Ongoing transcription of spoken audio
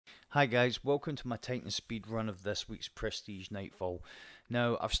Hi guys, welcome to my Titan speed run of this week's Prestige Nightfall.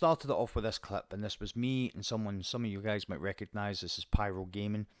 Now, I've started it off with this clip, and this was me and some of you guys might recognise this as Pyro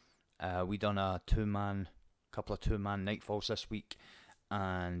Gaming. We done a couple of two-man Nightfalls this week,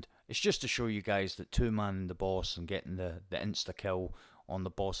 and it's just to show you guys that two-man the boss and getting the insta-kill on the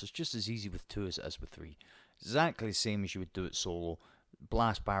boss is just as easy with two as it is with three. Exactly the same as you would do it solo.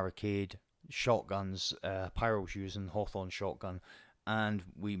 Blast barricade, shotguns, Pyro's using Hawthorne shotgun, and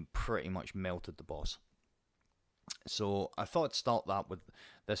we pretty much melted the boss. So I thought I'd start that with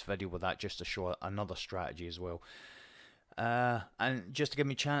this video with that, just to show another strategy as well. And just to give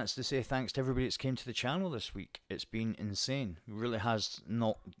me a chance to say thanks to everybody that's came to the channel this week. It's been insane. It really has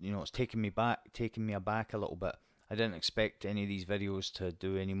not, it's taken me aback a little bit. I didn't expect any of these videos to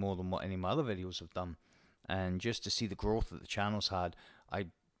do any more than what any of my other videos have done. And just to see the growth that the channel's had, I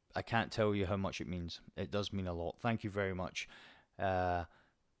can't tell you how much it means. It does mean a lot. Thank you very much. And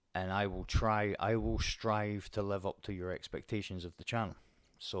I will strive to live up to your expectations of the channel.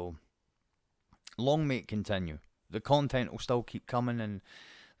 So, long may it continue. The content will still keep coming, and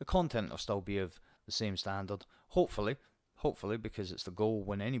the content will still be of the same standard. Hopefully, because it's the goal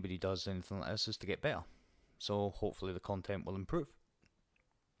when anybody does anything like this is to get better. So, hopefully the content will improve.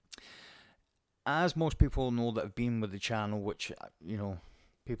 As most people know that have been with the channel, which,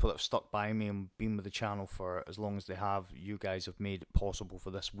 people that have stuck by me and been with the channel for as long as they have, you guys have made it possible for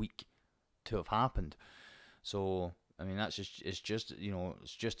this week to have happened. So, I mean, it's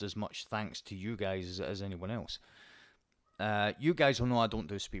just as much thanks to you guys as it is anyone else. You guys will know I don't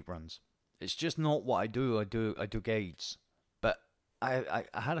do speedruns. It's just not what I do. I do guides. But I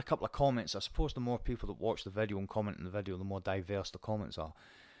had a couple of comments. I suppose the more people that watch the video and comment in the video, the more diverse the comments are.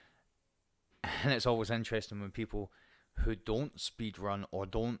 And it's always interesting when people who don't speedrun or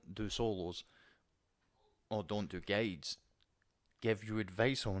don't do solos or don't do guides give you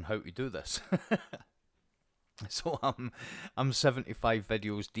advice on how to do this. So I'm 75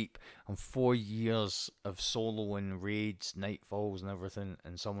 videos deep. I'm 4 years of soloing raids, nightfalls and everything,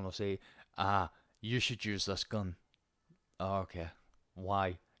 and someone will say, you should use this gun. Oh, okay.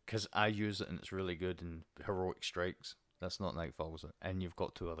 Why? Because I use it and it's really good in heroic strikes. That's not Nightfalls, and you've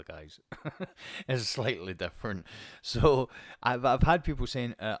got two other guys. It's slightly different. So I've had people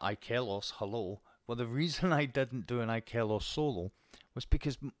saying, Ikelos, hello. Well, the reason I didn't do an Ikelos solo was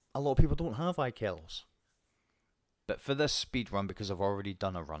because a lot of people don't have Ikelos. But for this speed run, because I've already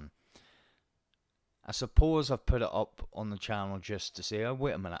done a run, I suppose I've put it up on the channel just to say, oh,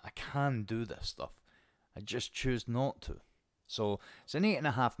 wait a minute, I can do this stuff. I just choose not to. So it's an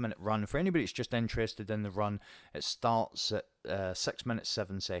 8.5 minute run. For anybody that's just interested in the run, it starts at 6 minutes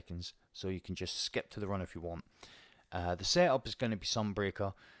 7 seconds. So you can just skip to the run if you want. The setup is going to be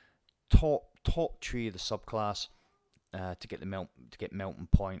Sunbreaker, top tree of the subclass to get melting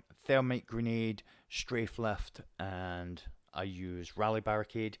point, thermite grenade, strafe lift, and I use rally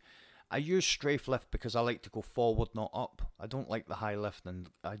barricade. I use strafe lift because I like to go forward, not up. I don't like the high lift, and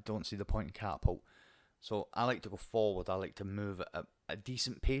I don't see the point in catapult. So I like to go forward. I like to move at a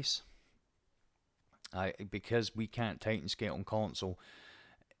decent pace. Because we can't Titan skate on console,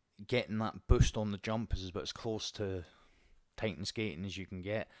 getting that boost on the jump is about as close to Titan skating as you can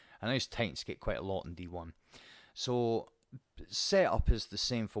get. And I used to Titan skate quite a lot in D1. So setup is the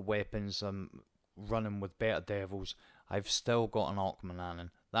same for weapons. I'm running with Better Devils. I've still got an Arkmananen.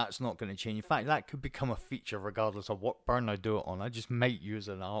 That's not going to change. In fact, that could become a feature regardless of what burn I do it on. I just might use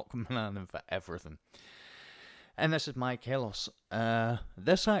an Arkmananen for everything. And this is my Ikelos.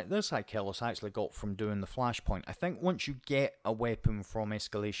 This Ikelos I actually got from doing the flashpoint. I think once you get a weapon from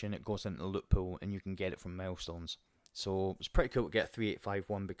escalation, it goes into the loot pool and you can get it from milestones. So it's pretty cool to get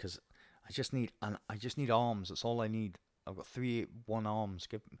 3851 because I just need arms. That's all I need. I've got 381 arms.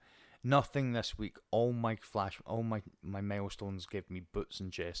 Nothing this week. All my milestones give me boots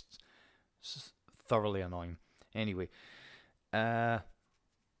and chests. It's thoroughly annoying. Anyway, so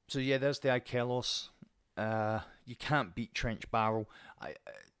yeah, there's the Ikelos. You can't beat Trench Barrel.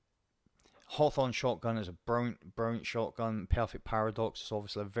 Hawthorne shotgun is a brilliant shotgun. Perfect Paradox is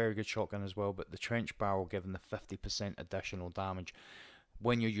obviously a very good shotgun as well, but the Trench Barrel giving the 50% additional damage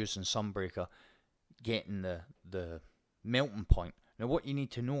when you're using Sunbreaker, getting the melting point. Now what you need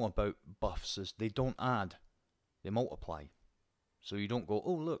to know about buffs is they don't add, they multiply. So you don't go,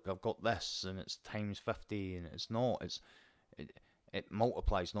 oh look, I've got this and it's times 50, and it's not. It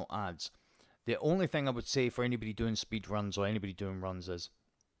multiplies, not adds. The only thing I would say for anybody doing speed runs or anybody doing runs is,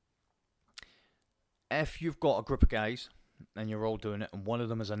 if you've got a group of guys and you're all doing it and one of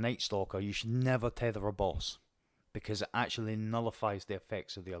them is a Night Stalker, you should never tether a boss, because it actually nullifies the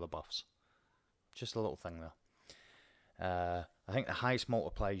effects of the other buffs. Just a little thing there. I I think the highest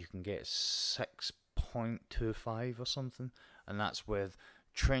multiplier you can get is 6.25 or something, and that's with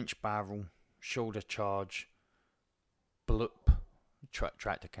trench barrel, shoulder charge, bloop,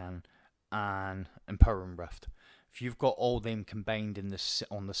 tractor cannon, and empowering rift. If you've got all them combined in this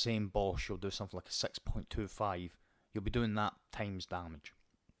on the same boss, you'll do something like a 6.25. You'll be doing that times damage.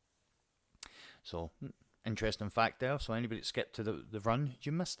 So, interesting fact there. So anybody that skipped to the run,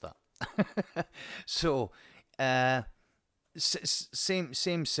 you missed that. So,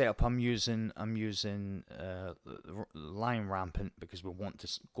 same setup. I'm using Lion Rampant because we want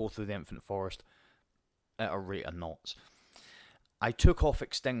to go through the Infinite Forest at a rate of knots. I took off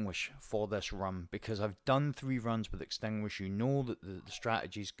Extinguish for this run because I've done 3 runs with Extinguish. You know that the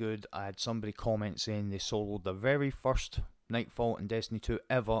strategy's good. I had somebody comment saying they soloed the very first Nightfall in Destiny 2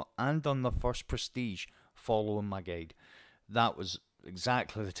 ever and done the first Prestige following my guide. That was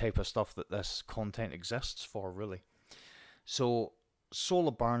exactly the type of stuff that this content exists for, really. So,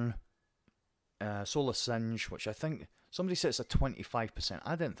 Solar Burn, Solar Singe, which I think somebody said it's a 25%.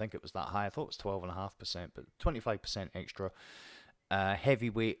 I didn't think it was that high. I thought it was 12.5%, but 25% extra.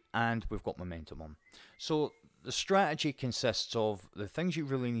 Heavyweight, and we've got momentum on. So the strategy consists of the things you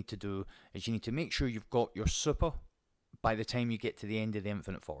really need to do is you need to make sure you've got your super by the time you get to the end of the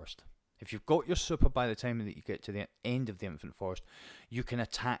Infinite Forest. If you've got your super by the time that you get to the end of the Infinite Forest, you can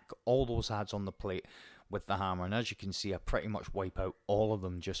attack all those ads on the plate with the hammer, and as you can see, I pretty much wipe out all of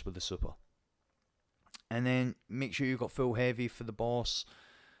them just with the super. And then make sure you've got full heavy for the boss.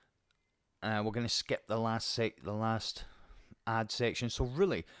 We're going to skip the last ad section, so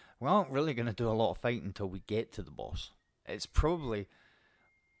really we aren't really going to do a lot of fighting until we get to the boss. It's probably,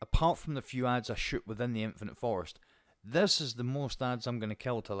 apart from the few ads I shoot within the Infinite Forest, this is the most ads I'm going to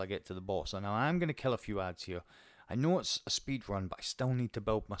kill till I get to the boss. And now I'm going to kill a few ads here. I know it's a speed run, but I still need to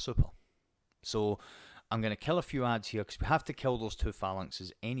build my super, so I'm going to kill a few ads here because we have to kill those 2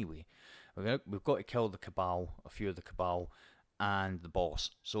 phalanxes anyway. We've got to kill the Cabal, a few of the Cabal, and the boss.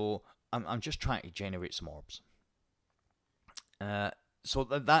 So I'm just trying to generate some orbs. So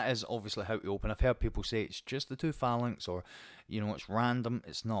that is obviously how to open. I've heard people say it's just the 2 phalanx, or it's random.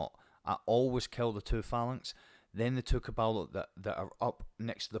 It's not. I always kill the 2 phalanx, then the 2 Cabal that are up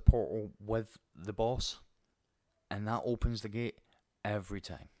next to the portal with the boss, and that opens the gate every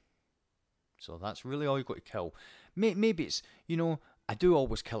time. So that's really all you've got to kill. Maybe it's, I do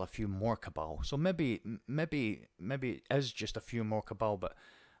always kill a few more Cabal, so maybe it is just a few more Cabal, but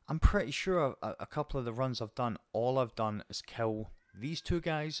I'm pretty sure a couple of the runs I've done, all I've done is kill these 2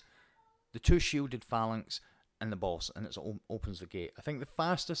 guys, the 2 shielded phalanx, and the boss, and it opens the gate. I think the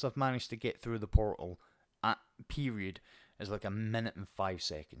fastest I've managed to get through the portal at period is like 1 minute and 5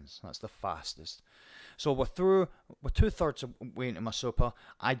 seconds. That's the fastest. So we're through. We're 2/3 of way into my super.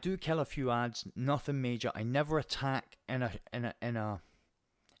 I do kill a few ads, nothing major. I never attack in a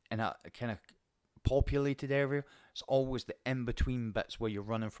kind of populated area. It's always the in-between bits where you're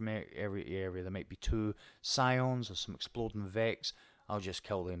running from area to area. There might be 2 Scions or some exploding Vex. I'll just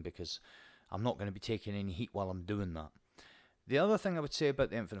kill them because I'm not going to be taking any heat while I'm doing that. The other thing I would say about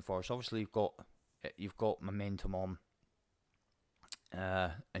the Infinite Forest, obviously you've got momentum on,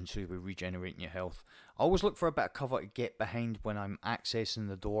 and so you'll be regenerating your health. I always look for a bit of cover to get behind when I'm accessing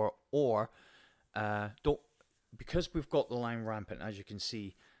the door, or because we've got the Lion Rampant, as you can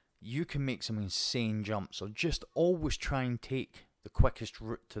see, you can make some insane jumps. So just always try and take the quickest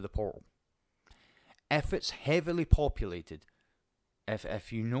route to the portal. If it's heavily populated,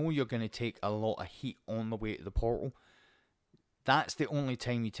 if you know you're going to take a lot of heat on the way to the portal, that's the only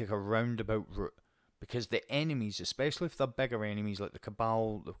time you take a roundabout route. Because the enemies, especially if they're bigger enemies like the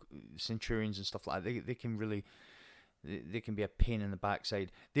Cabal, the Centurions and stuff like that, they can be a pain in the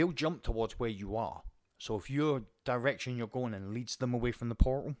backside. They'll jump towards where you are. So if your direction you're going in leads them away from the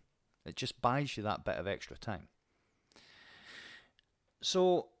portal, it just buys you that bit of extra time.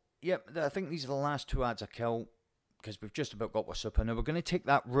 So, yep, I think these are the last 2 ads I kill, because we've just about got our super. Now we're going to take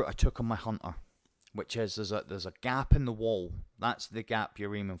that route I took on my Hunter, which is there's a gap in the wall. That's the gap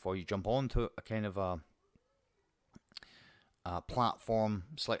you're aiming for. You jump onto a kind of a platform.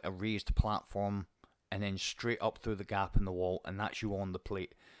 It's like a raised platform, and then straight up through the gap in the wall, and that's you on the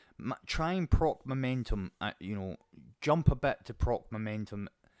plate. Try and proc momentum. Jump a bit to proc momentum.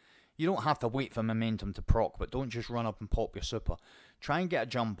 You don't have to wait for momentum to proc, but don't just run up and pop your super. Try and get a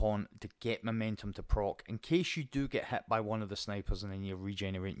jump on to get momentum to proc, in case you do get hit by one of the snipers, and then you're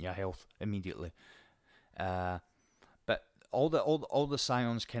regenerating your health immediately. But all the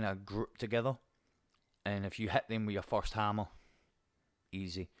Scions kind of group together, and if you hit them with your first hammer,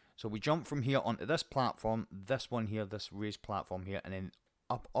 easy. So we jump from here onto this platform, this one here, this raised platform here, and then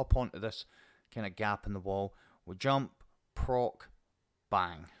up onto this kind of gap in the wall. We jump, proc,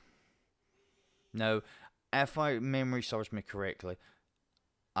 bang. Now, if my memory serves me correctly,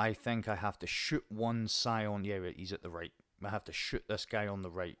 I think I have to shoot one scion. Yeah, he's at the right. I have to shoot this guy on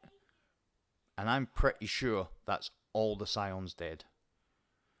the right. And I'm pretty sure that's all the scions dead.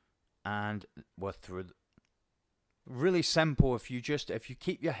 And we're through. Really simple. If you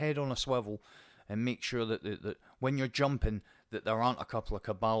keep your head on a swivel and make sure that when you're jumping that there aren't a couple of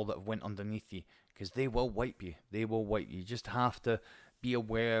cabal that have went underneath you, because they will wipe you. They will wipe you. You just have to be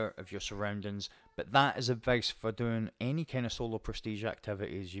aware of your surroundings. But that is advice for doing any kind of solo prestige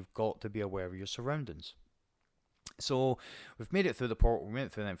activities. You've got to be aware of your surroundings. So we've made it through the portal. We made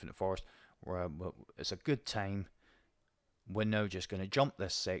it through the Infinite Forest. It's a good time. We're now just going to jump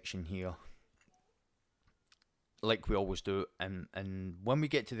this section here, like we always do, and when we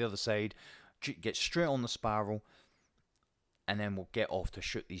get to the other side, get straight on the spiral, and then we'll get off to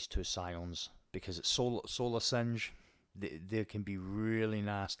shoot these two scions, because it's solar singe. They can be really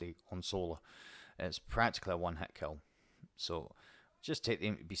nasty on solar. It's practically a one-hit kill, so just take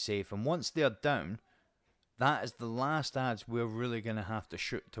them to be safe. And once they're down, that is the last ads we're really going to have to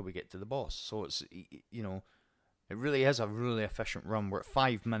shoot till we get to the boss. So it's, you know, it really is a really efficient run. We're at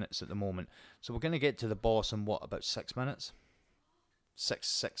 5 minutes at the moment. So we're going to get to the boss in what, about 6 minutes?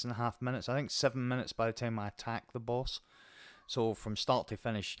 6.5 minutes. I think 7 minutes by the time I attack the boss. So from start to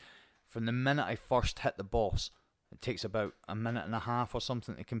finish, from the minute I first hit the boss, it takes about a minute and a half or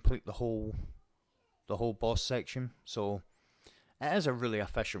something to complete the whole boss section. So it is a really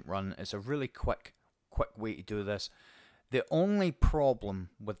efficient run. It's a really quick way to do this. The only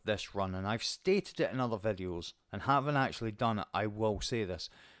problem with this run, and I've stated it in other videos and haven't actually done it, I will say this.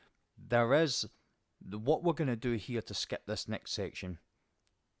 There is, what we're going to do here to skip this next section.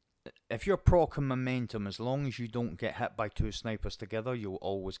 If you're procking momentum, as long as you don't get hit by two snipers together, you'll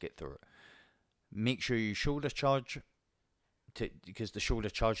always get through it. Make sure you shoulder charge, because the shoulder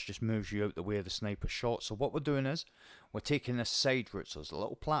charge just moves you out the way of the sniper shot. So what we're doing is, we're taking this side route. So there's a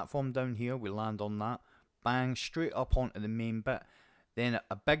little platform down here, we land on that. Bang, straight up onto the main bit. Then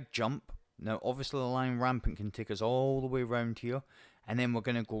a big jump. Now obviously the line rampant can take us all the way around here. And then we're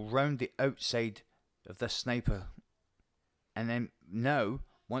going to go round the outside of this sniper. And then now,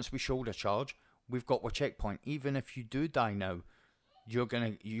 once we shoulder charge, we've got our checkpoint. Even if you do die now,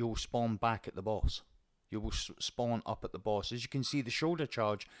 you'll spawn back at the boss. You will spawn up at the boss. As you can see, the shoulder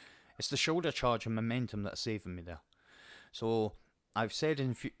charge, it's the shoulder charge and momentum that's saving me there. So I've said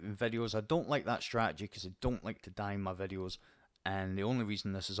in videos I don't like that strategy because I don't like to die in my videos, and the only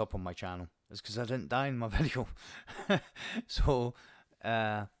reason this is up on my channel is because I didn't die in my video. So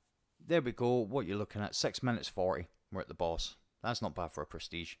there we go. What you're looking at, 6 minutes 40. We're at the boss. That's not bad for a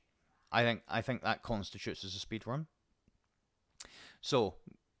prestige. I think that constitutes as a speed run. So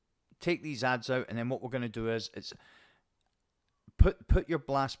take these ads out, and then what we're going to do is put your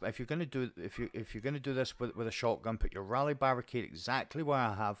blast. If you're going to do this with a shotgun, put your rally barricade exactly where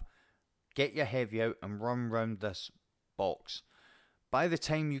I have. Get your heavy out and run round this box. By the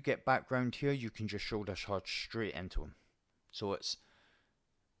time you get back round here, you can just shoulder charge straight into him. So it's,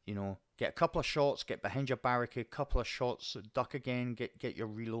 you know, get a couple of shots, get behind your barricade, couple of shots, duck again, get your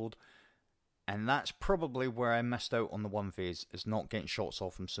reload. And that's probably where I missed out on the one phase, is not getting shots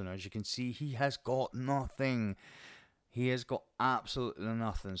off him sooner. As you can see, he has got nothing. He has got absolutely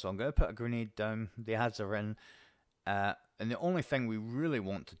nothing. So I'm going to put a grenade down. The ads are in. And the only thing we really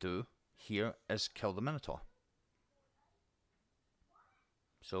want to do here is kill the Minotaur.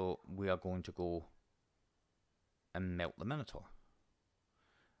 So we are going to go and melt the Minotaur.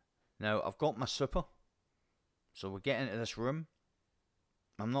 Now I've got my super. So we get into this room.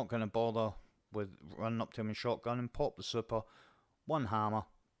 I'm not going to bother with running up to him and shotgun and pop the super. One hammer,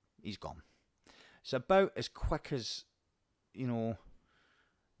 he's gone. It's about as quick as, you know,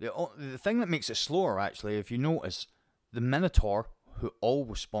 the thing that makes it slower actually, if you notice, the Minotaur, who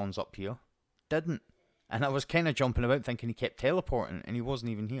always spawns up here, didn't. And I was kind of jumping about thinking he kept teleporting, and he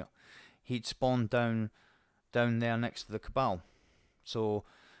wasn't even here. He'd spawned down there next to the Cabal. So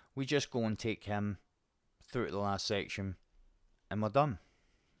we just go and take him through to the last section, and we're done.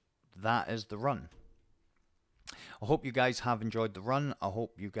 That is the run. I hope you guys have enjoyed the run. I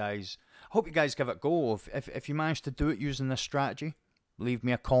hope you guys give it a go. If you manage to do it using this strategy, leave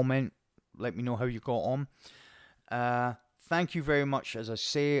me a comment. Let me know how you got on. Thank you very much. As I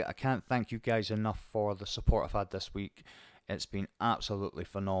say, I can't thank you guys enough for the support I've had this week. It's been absolutely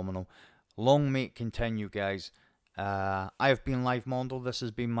phenomenal. Long may it continue, guys. I have been Livemondo. This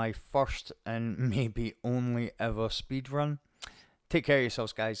has been my first and maybe only ever speedrun. Take care of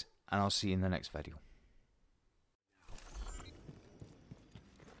yourselves, guys, and I'll see you in the next video.